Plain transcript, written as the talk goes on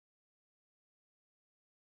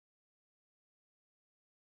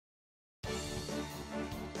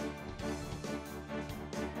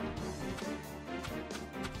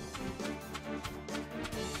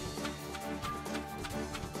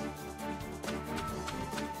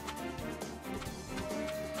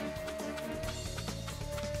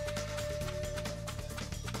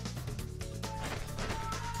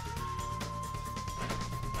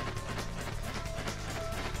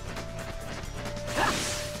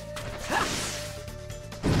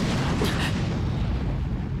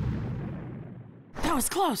was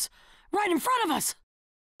close. Right in front of us.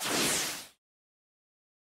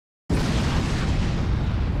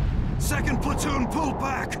 Second platoon, pull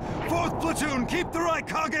back! Fourth platoon, keep the right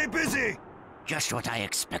Kage busy! Just what I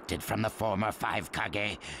expected from the former 5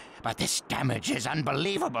 Kage, but this damage is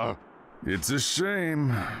unbelievable. It's a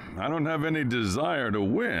shame. I don't have any desire to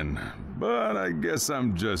win, but I guess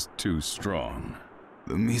I'm just too strong.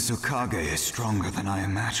 The Mizukage is stronger than I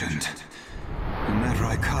imagined. And that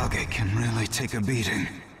Raikage can really take a beating.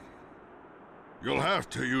 You'll have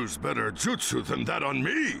to use better jutsu than that on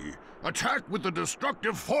me! Attack with the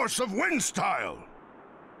destructive force of wind style!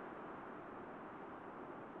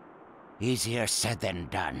 Easier said than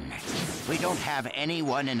done. We don't have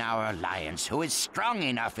anyone in our alliance who is strong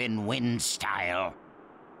enough in wind style.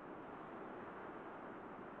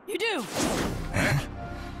 You do!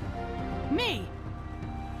 Me!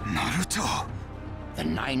 Naruto! The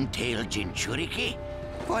nine-tailed Jinchuriki?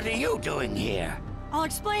 What are you doing here? I'll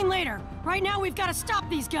explain later. Right now, we've got to stop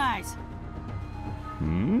these guys.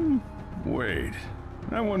 Wait,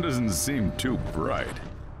 that one doesn't seem too bright.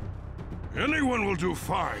 Anyone will do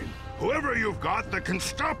fine. Whoever you've got that can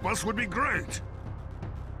stop us would be great.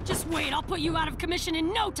 Just wait, I'll put you out of commission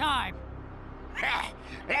in no time.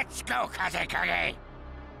 Let's go, Kazekage!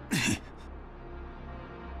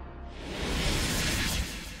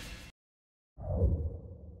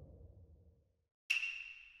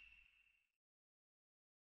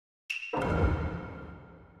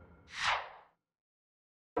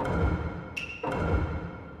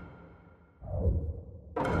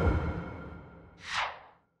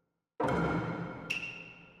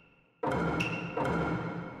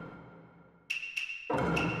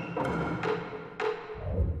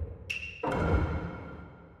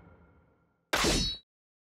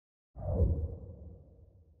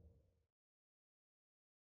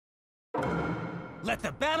 Let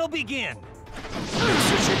the battle begin!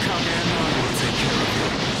 Uchiha and I will take care of you.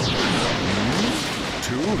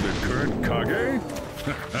 Two of the current Kage?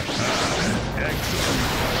 Excellent.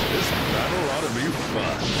 This battle ought to be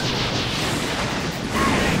fun.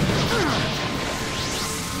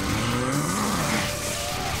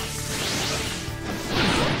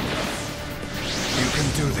 You can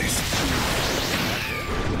do this.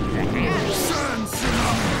 Sun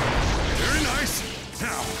Tsunami! Very nice.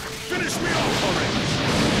 Now, finish me off already!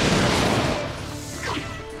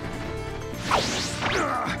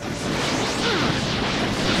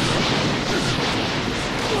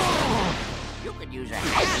 You could use a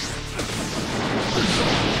hat.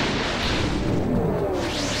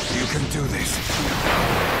 You can do this.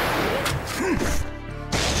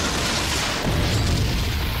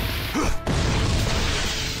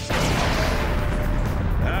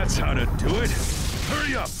 That's how to do it.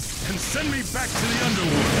 Hurry up and send me back to the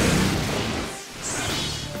underworld.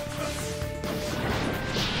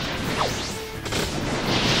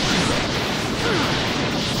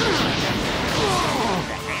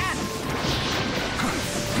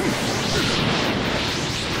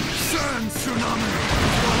 Sun Tsunami!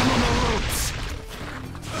 I'm on the ropes!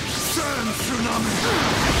 Sun Tsunami!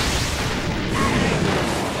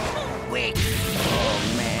 Wait! Oh,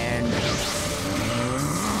 man.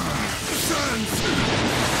 Sun Tsunami!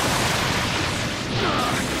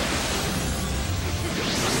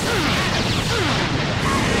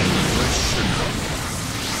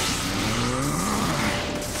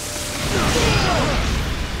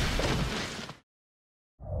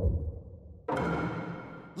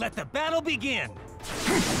 Let the battle begin!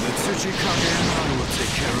 The Uchiha and I will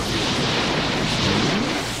take care of you.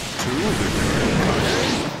 Two of the current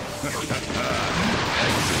Kage?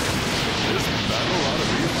 Excellent. This battle ought to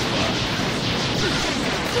be fun.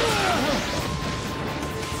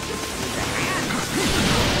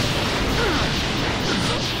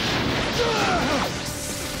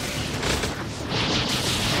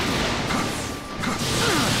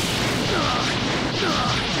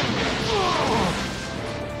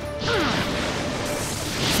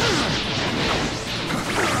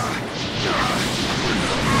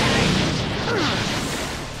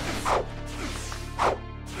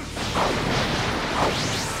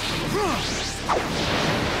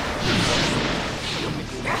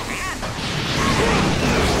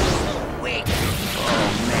 Wait!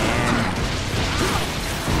 Oh, man.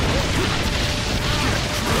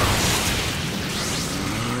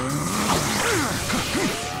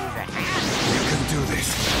 You can do this.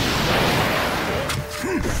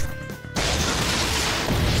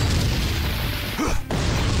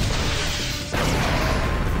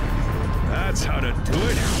 That's how to do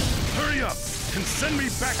it. Hurry up and send me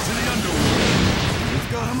back to the underworld.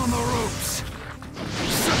 We've got him on the ropes.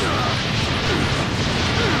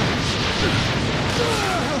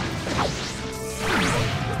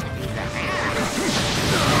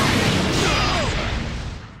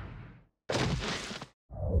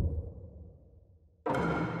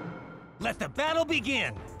 Let the battle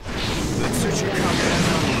begin! The Tsuchikage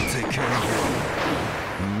will take care of you.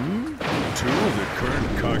 Two of the current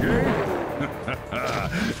Kage?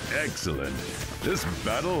 Excellent. This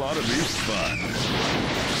battle ought to be fun.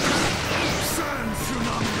 Sand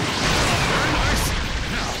Tsunami! Very nice!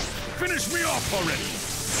 Now, finish me off already!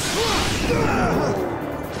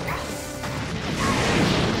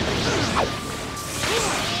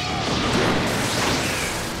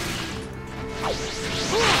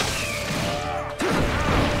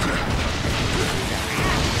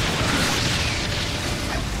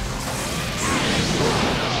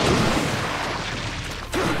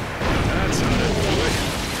 That's how to do it.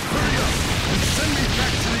 Hurry up and send me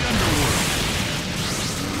back to the underworld.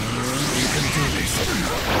 You can do this.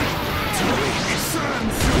 Sand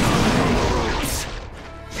Tsunami on the ropes!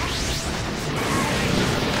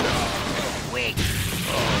 Wait!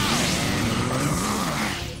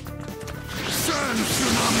 Sand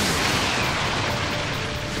Tsunami!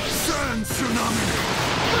 Sand Tsunami!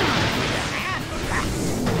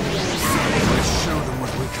 Let's show them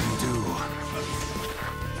what we can do.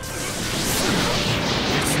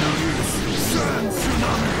 It's no use! Sand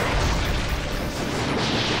Tsunami!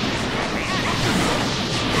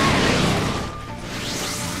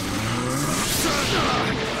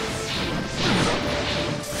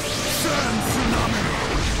 Sand Tsunami!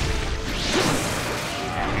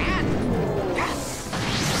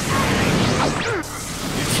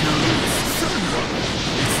 It's no use!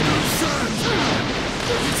 It's no sand!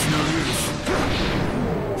 It's no use!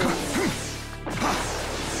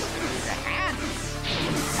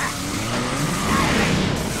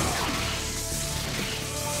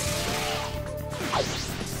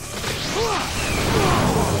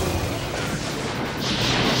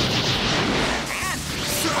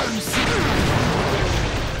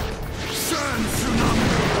 Sand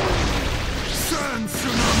Tsunami! Sand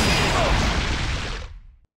Tsunami!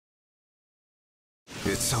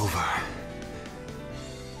 It's over.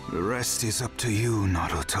 The rest is up to you,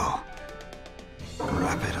 Naruto.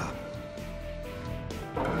 Wrap it up.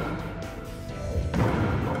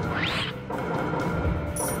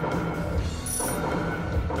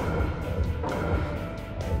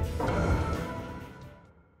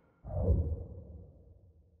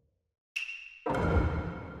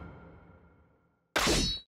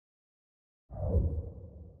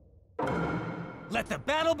 Let the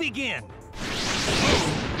battle begin!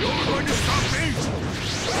 You're going to stop me?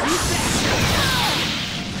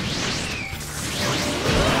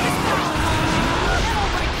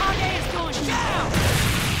 Kage is going down!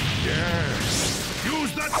 Yes!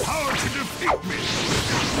 Use that power to defeat me!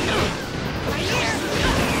 Right here!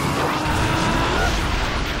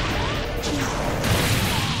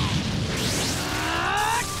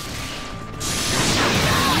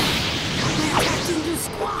 Captain du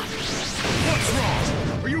squad! What's wrong?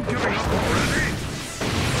 Are you giving up already?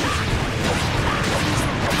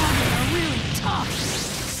 Kage are really tough!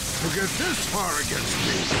 To get this far against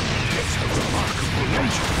me, it's a remarkable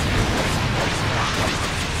nature.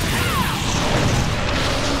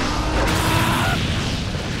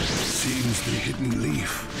 Seems the hidden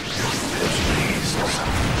leaf has raised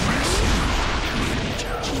some impressive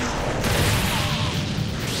ninja.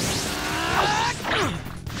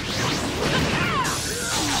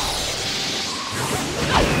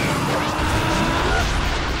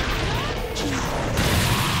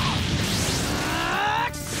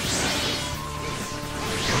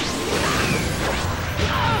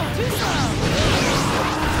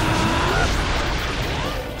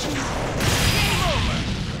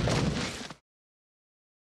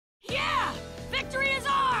 Yeah! Victory is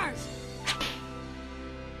ours!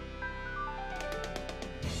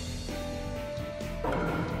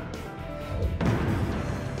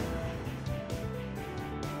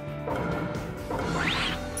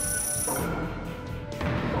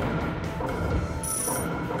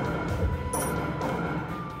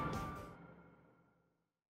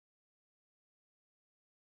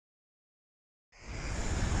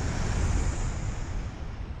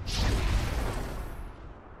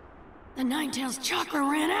 The Ninetales chakra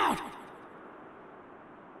ran out!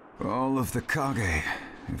 All of the Kage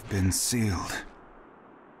have been sealed.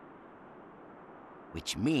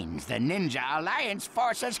 Which means the Ninja Alliance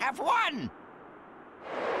forces have won!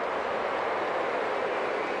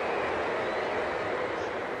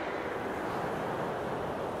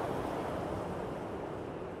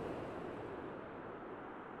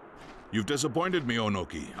 You've disappointed me,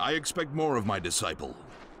 Onoki. I expect more of my disciple.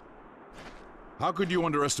 How could you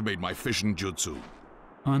underestimate my fission jutsu?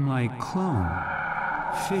 Unlike clone,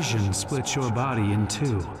 fission splits your body in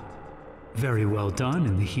two. Very well done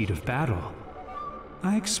in the heat of battle.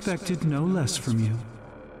 I expected no less from you.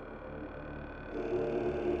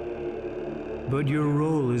 But your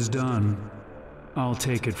role is done. I'll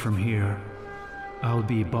take it from here. I'll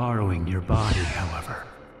be borrowing your body, however.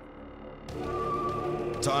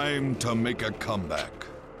 Time to make a comeback.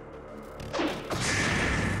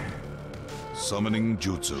 Summoning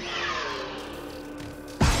Jutsu.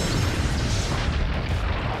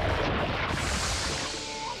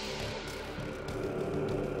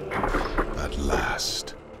 At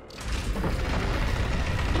last.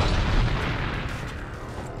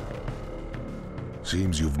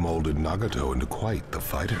 Seems you've molded Nagato into quite the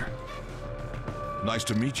fighter. Nice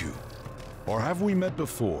to meet you. Or have we met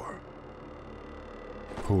before?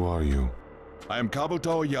 Who are you? I am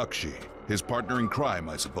Kabuto Yakshi, his partner in crime,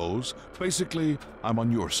 I suppose. Basically, I'm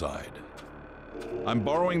on your side. I'm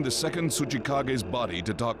borrowing the second Tsuchikage's body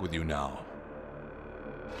to talk with you now.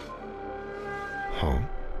 Huh?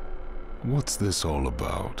 What's this all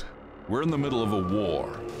about? We're in the middle of a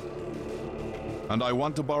war. And I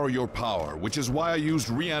want to borrow your power, which is why I used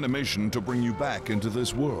reanimation to bring you back into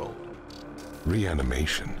this world.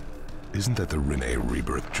 Reanimation? Isn't that the Rinne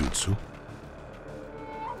rebirth jutsu?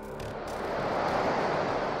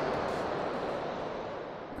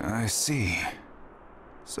 I see.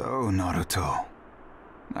 So, Naruto.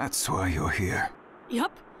 That's why you're here.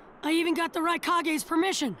 Yup. I even got the Raikage's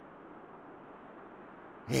permission.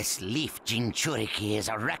 This leaf Jinchuriki is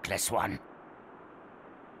a reckless one.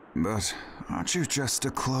 But aren't you just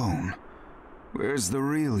a clone? Where's the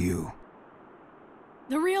real you?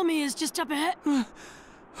 The real me is just up ahead.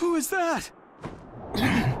 Who is that?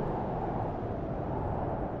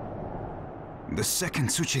 The second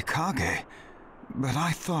Tsuchikage? But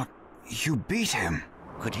I thought you beat him.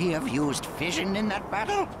 Could he have used fission in that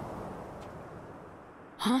battle?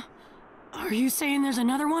 Huh? Are you saying there's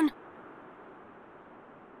another one?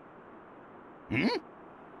 Hmm?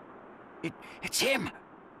 It's him!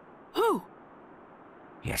 Who?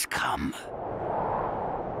 He has come.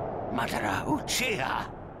 Madara Uchiha!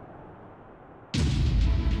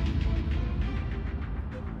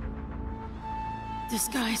 This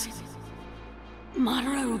guy's...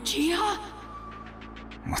 Madara Uchiha?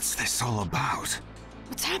 What's this all about?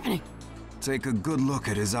 What's happening? Take a good look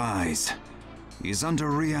at his eyes. He's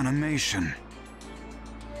under reanimation.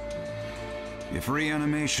 If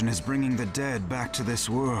reanimation is bringing the dead back to this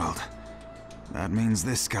world, that means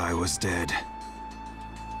this guy was dead.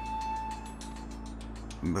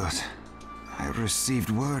 But I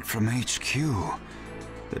received word from HQ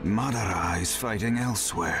that Madara is fighting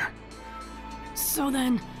elsewhere. So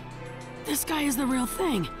then, this guy is the real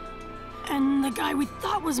thing. And the guy we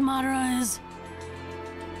thought was Madara is...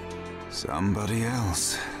 Somebody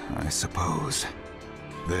else, I suppose.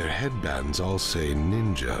 Their headbands all say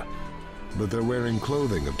ninja, but they're wearing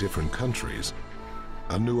clothing of different countries.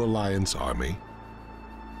 A new alliance army?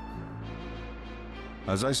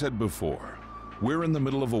 As I said before, we're in the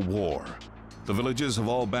middle of a war. The villages have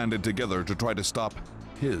all banded together to try to stop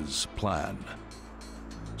his plan.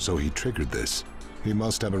 So he triggered this. He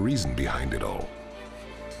must have a reason behind it all.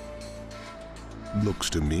 Looks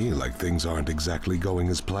to me like things aren't exactly going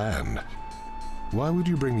as planned. Why would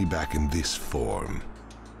you bring me back in this form?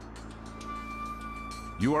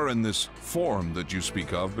 You are in this form that you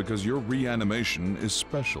speak of because your reanimation is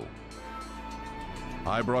special.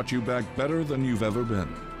 I brought you back better than you've ever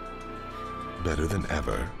been. Better than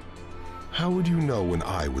ever? How would you know when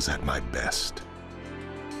I was at my best?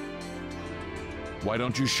 Why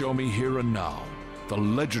don't you show me here and now the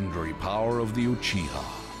legendary power of the Uchiha?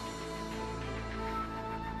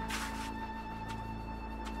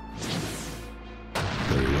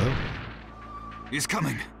 Very well. He's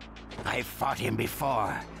coming. I fought him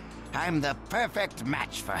before. I'm the perfect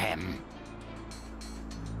match for him.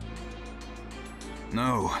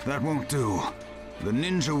 No, that won't do. The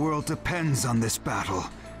ninja world depends on this battle.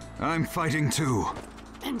 I'm fighting too.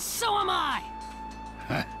 And so am I!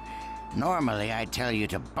 Normally I'd tell you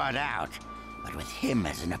to butt out, but with him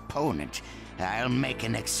as an opponent, I'll make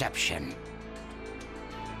an exception.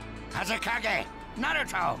 Hazekage!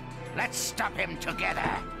 Naruto! Let's stop him together!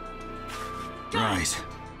 Right.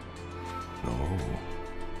 Oh,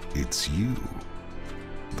 it's you.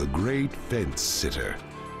 The great fence sitter.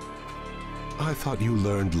 I thought you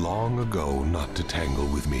learned long ago not to tangle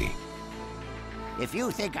with me. If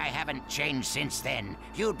you think I haven't changed since then,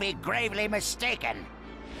 you'd be gravely mistaken.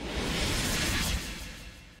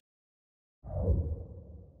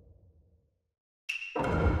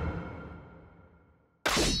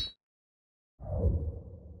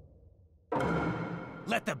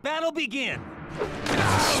 Let the battle begin!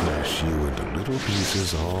 I'll smash you into little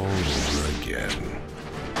pieces all over again.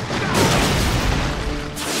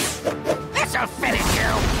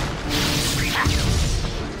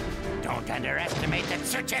 underestimate the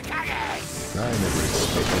Tsuchikage! I never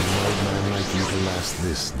expected an old man like you to last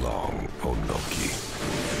this long, Onoki.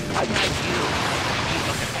 Unlike you,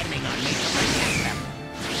 people depending on me to protect them.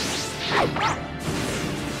 Take this!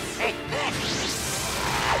 Take that!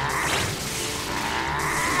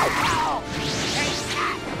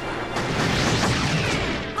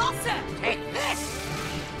 All set! Take this!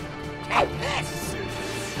 Take this!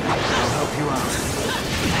 I'll help you out.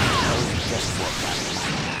 You just woke up,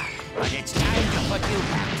 but it's time to put you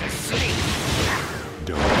back to sleep.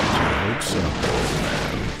 Don't you hope so, old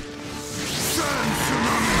man. Sand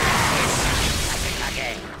tsunami!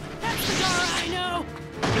 Again. That's the Gara I know!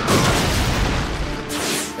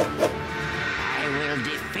 I will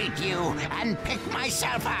defeat you and pick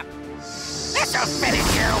myself up. This'll finish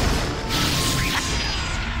you.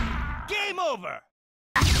 Game over!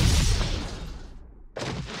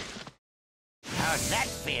 How's that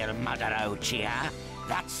feel, Madara Uchiha?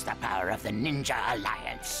 That's the power of the Ninja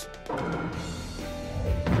Alliance.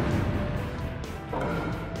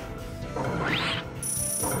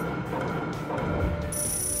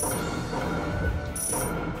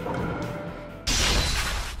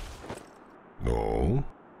 No?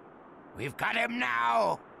 We've got him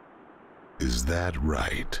now! Is that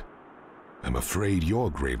right? I'm afraid you're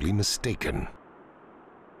gravely mistaken.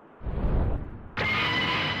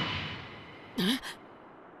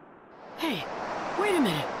 Hey, wait a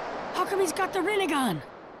minute. How come he's got the Rinnegan?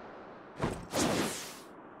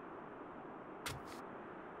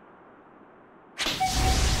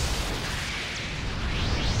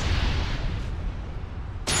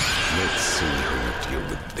 Let's see how you deal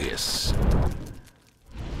with this.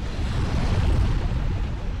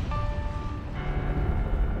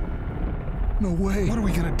 No way. What are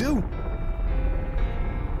we gonna do?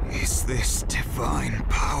 Is this divine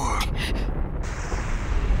power?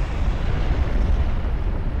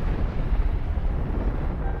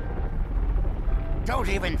 Don't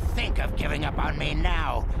even think of giving up on me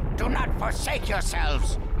now. Do not forsake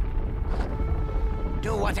yourselves.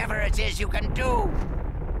 Do whatever it is you can do.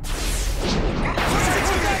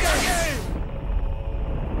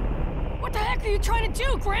 What the heck are you trying to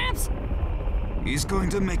do, Gramps? He's going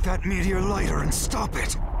to make that meteor lighter and stop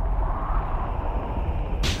it.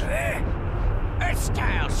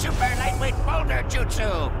 Earth-style super lightweight boulder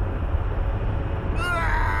jutsu.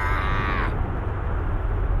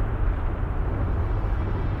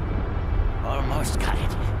 Almost got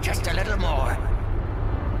it. Just a little more.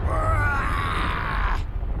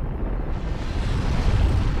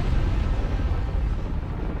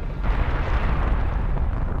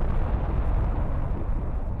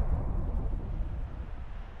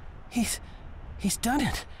 He's done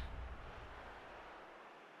it.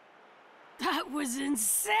 That was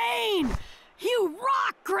insane! You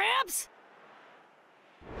rock, Gramps!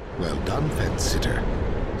 Well done, fence sitter.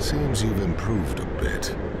 Seems you've improved a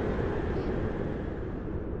bit.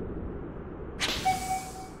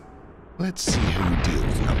 Let's see how you deal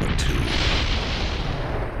with number 2.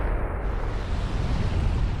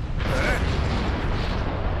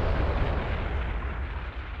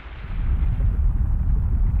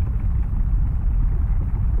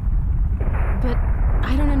 But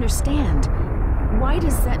I don't understand. Why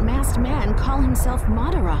does that masked man call himself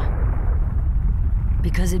Madara?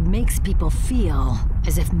 Because it makes people feel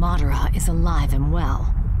as if Madara is alive and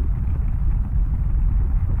well.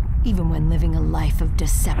 Even when living a life of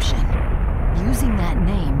deception, using that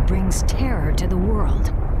name brings terror to the world.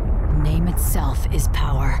 The name itself is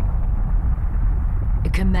power.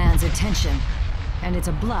 It commands attention, and it's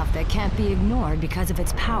a bluff that can't be ignored because of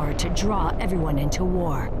its power to draw everyone into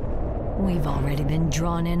war. We've already been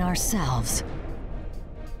drawn in ourselves.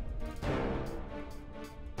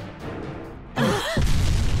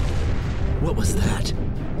 What was that?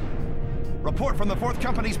 Report from the 4th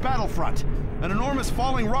Company's battlefront. An enormous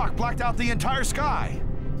falling rock blacked out the entire sky.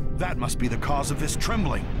 That must be the cause of this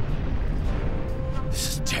trembling. This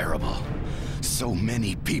is terrible. So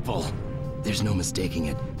many people. There's no mistaking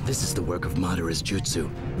it. This is the work of Madara's jutsu.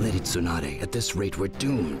 Lady Tsunade, at this rate, we're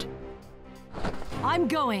doomed. I'm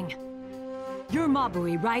going. You're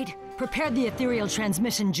Mabui, right? Prepare the ethereal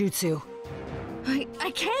transmission jutsu.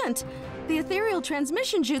 I can't. The ethereal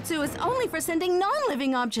transmission jutsu is only for sending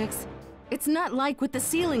non-living objects. It's not like with the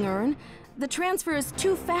sealing urn. The transfer is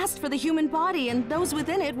too fast for the human body, and those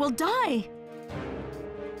within it will die.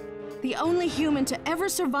 The only human to ever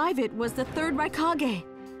survive it was the 3rd Raikage.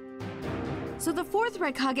 So the 4th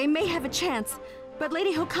Raikage may have a chance, but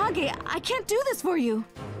Lady Hokage, I can't do this for you.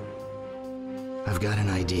 I've got an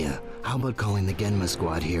idea. How about calling the Genma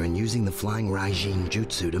squad here and using the flying Raijin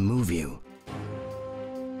jutsu to move you?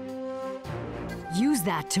 Use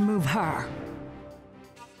that to move her.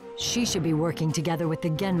 She should be working together with the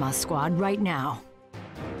Genma squad right now.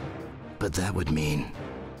 But that would mean...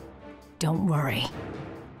 Don't worry.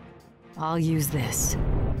 I'll use this.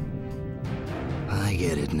 I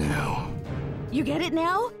get it now. You get it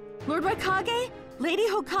now? Lord Raikage? Lady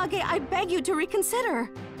Hokage, I beg you to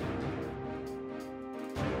reconsider.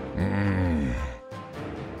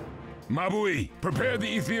 Mabui, prepare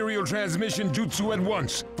the ethereal transmission jutsu at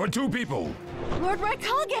once, for 2 people! Lord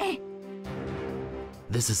Raikage!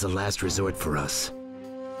 This is the last resort for us.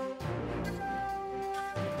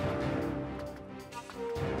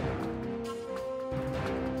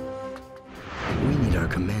 We need our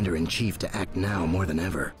commander-in-chief to act now more than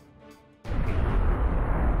ever.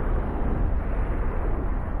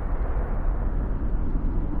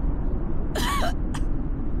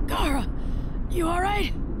 Gara, you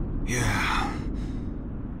alright? Yeah.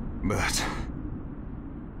 But...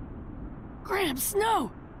 Gramps,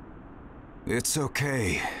 no! it's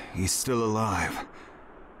okay. He's still alive.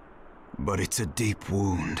 But it's a deep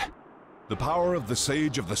wound. The power of the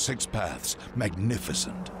Sage of the Six Paths,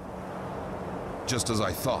 magnificent. Just as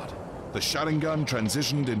I thought, the Sharingan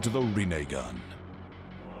transitioned into the Rinnegan.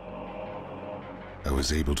 I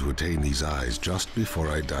was able to attain these eyes just before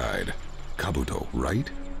I died. Kabuto, right?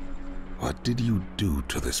 What did you do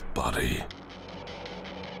to this body?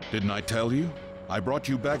 Didn't I tell you? I brought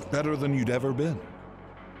you back better than you'd ever been.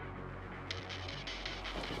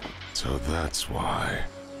 So that's why.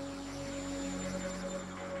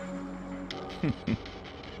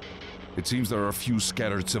 It seems there are a few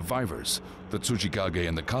scattered survivors. The Tsuchikage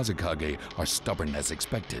and the Kazekage are stubborn as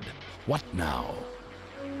expected. What now?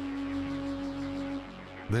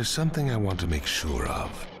 There's something I want to make sure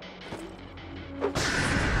of.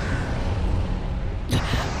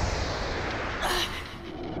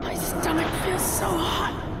 My stomach feels so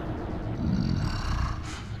hot.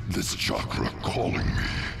 This chakra calling me.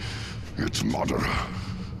 It's Madara.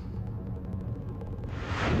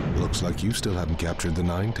 Looks like you still haven't captured the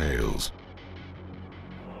Nine Tails.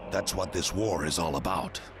 That's what this war is all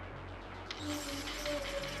about.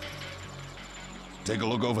 Take a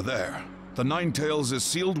look over there. The Nine Tails is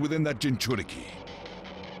sealed within that Jinchuriki.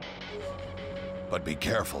 But be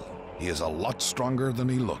careful. He is a lot stronger than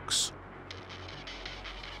he looks.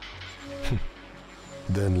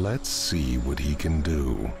 Then let's see what he can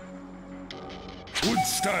do.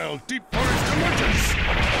 Wood-style deep forest emergence!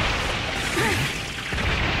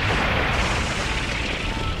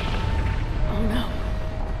 Oh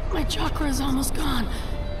no. My chakra is almost gone.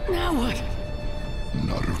 Now what?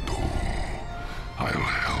 Naruto, I'll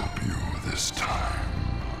help you this time.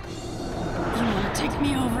 You want to take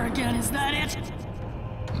me over again, is that it?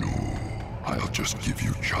 No, I'll just give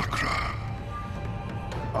you chakra.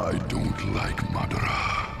 I don't like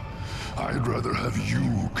Madara. I'd rather have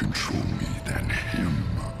you control me than him.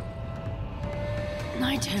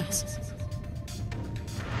 Nine Tails.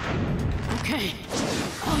 Okay,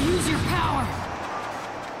 I'll use your power.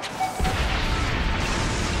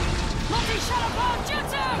 Multi-shuttle bomb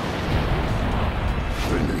jutsu!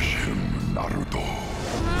 Finish him, Naruto.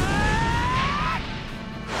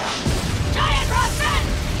 Giant Rasen!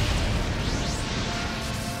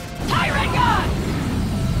 Tyrant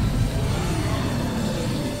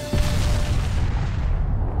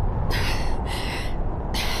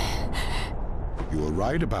You were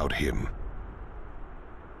right about him.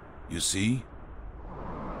 You see?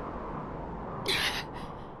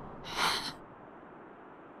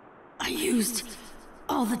 I used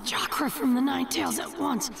all the chakra from the Nine Tails at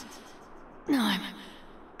once. Now I'm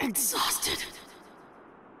exhausted.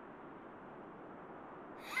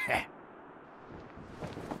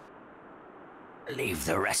 Leave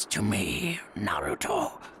the rest to me,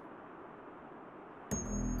 Naruto.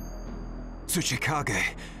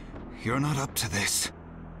 Tsuchikage, you're not up to this.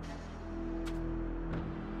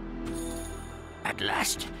 At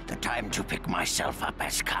last, the time to pick myself up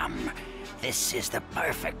has come. This is the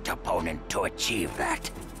perfect opponent to achieve that.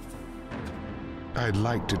 I'd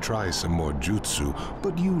like to try some more jutsu,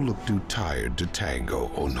 but you look too tired to tango,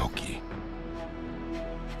 Onoki.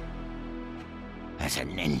 As a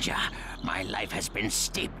ninja, my life has been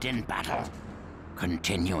steeped in battle,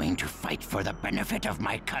 continuing to fight for the benefit of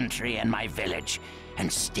my country and my village,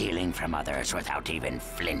 and stealing from others without even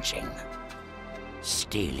flinching.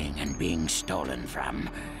 Stealing and being stolen from.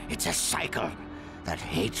 It's a cycle. That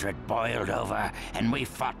hatred boiled over, and we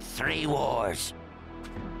fought 3 wars.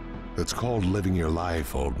 That's called living your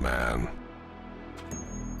life, old man.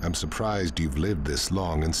 I'm surprised you've lived this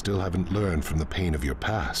long and still haven't learned from the pain of your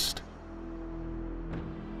past.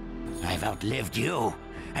 I've outlived you,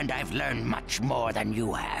 and I've learned much more than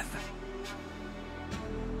you have.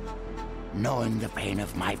 Knowing the pain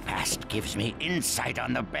of my past gives me insight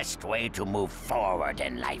on the best way to move forward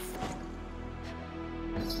in life.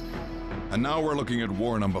 And now we're looking at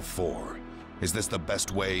war number 4. Is this the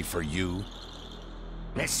best way for you?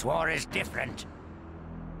 This war is different.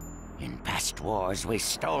 In past wars, we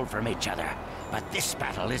stole from each other, but this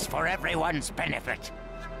battle is for everyone's benefit.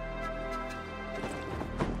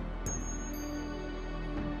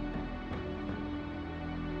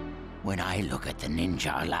 When I look at the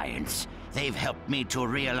Ninja Alliance, they've helped me to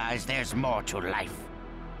realize there's more to life.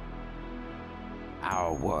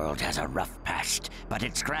 Our world has a rough past, but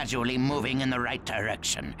it's gradually moving in the right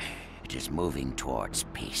direction. It is moving towards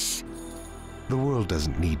peace. The world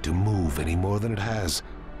doesn't need to move any more than it has.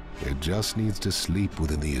 It just needs to sleep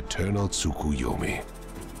within the eternal Tsukuyomi.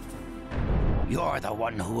 You're the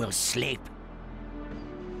one who will sleep.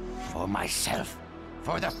 For myself,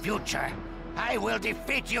 for the future, I will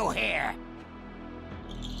defeat you here!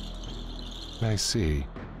 I see.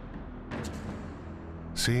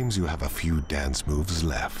 Seems you have a few dance moves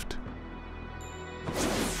left.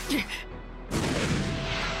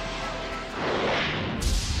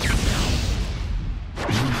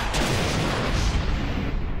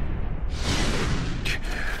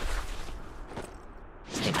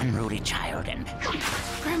 The unruly child and...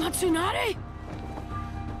 Grandma Tsunade?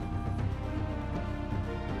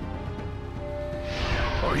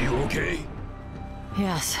 Are you okay?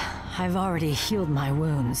 Yes, I've already healed my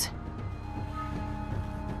wounds.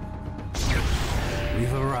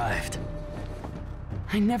 We've arrived.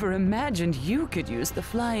 I never imagined you could use the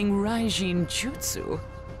flying Raijin Jutsu.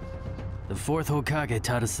 The 4th Hokage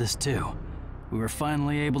taught us this too. We were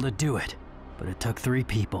finally able to do it, but it took 3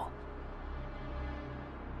 people.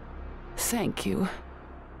 Thank you.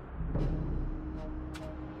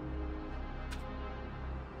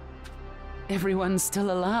 Everyone's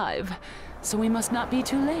still alive, so we must not be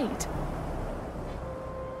too late.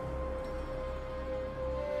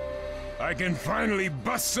 I can finally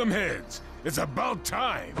bust some heads. It's about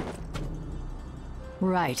time.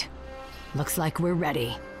 Right. Looks like we're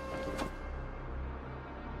ready.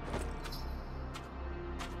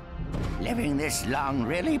 Living this long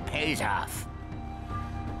really pays off.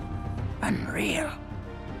 Unreal.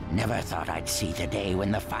 Never thought I'd see the day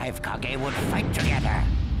when the 5 Kage would fight together.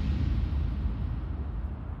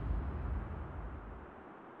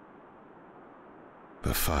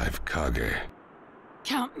 The 5 Kage.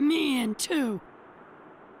 Count me in too.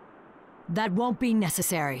 That won't be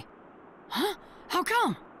necessary. Huh? How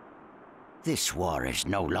come? This war is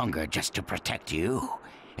no longer just to protect you.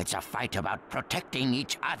 It's a fight about protecting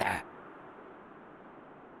each other.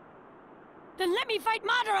 Then let me fight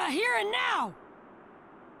Madara here and now!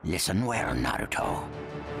 Listen well, Naruto.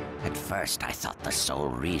 At first, I thought the sole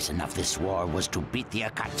reason of this war was to beat the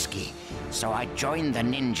Akatsuki, so I joined the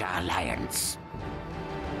Ninja Alliance.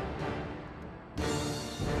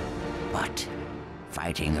 But,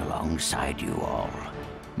 fighting alongside you all,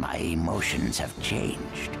 my emotions have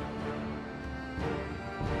changed.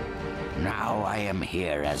 Now I am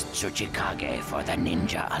here as Tsuchikage for the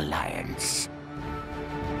Ninja Alliance.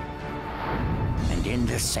 And in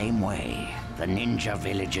the same way, the ninja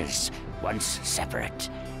villages, once separate,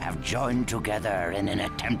 have joined together in an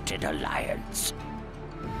attempted alliance.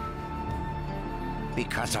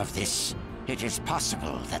 Because of this, it is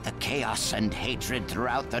possible that the chaos and hatred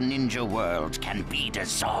throughout the ninja world can be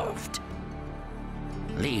dissolved.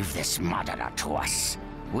 Leave this Madara to us.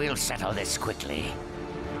 We'll settle this quickly.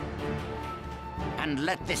 And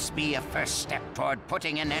let this be a first step toward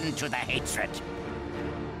putting an end to the hatred.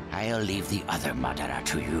 I'll leave the other Madara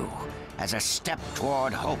to you, as a step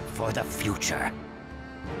toward hope for the future.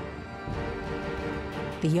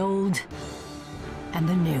 The old and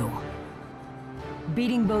the new.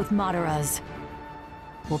 Beating both Madaras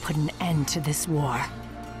will put an end to this war.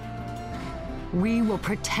 We will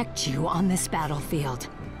protect you on this battlefield.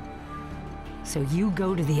 So you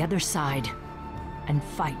go to the other side and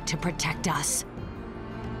fight to protect us.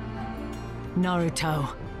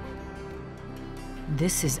 Naruto,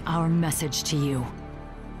 this is our message to you.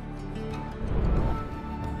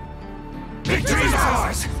 Victory is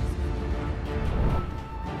ours!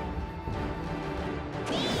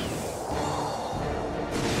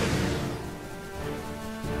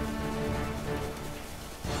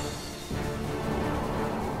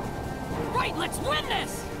 Right, let's win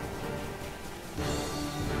this!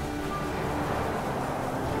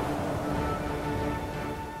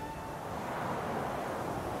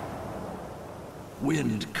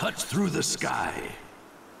 Wind cuts through the sky.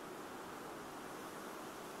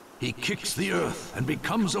 He kicks the earth and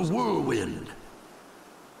becomes a whirlwind.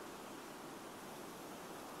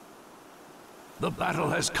 The battle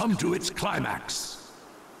has come to its climax.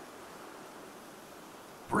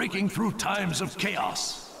 Breaking through times of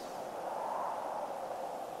chaos.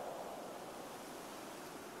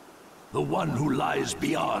 The one who lies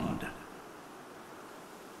beyond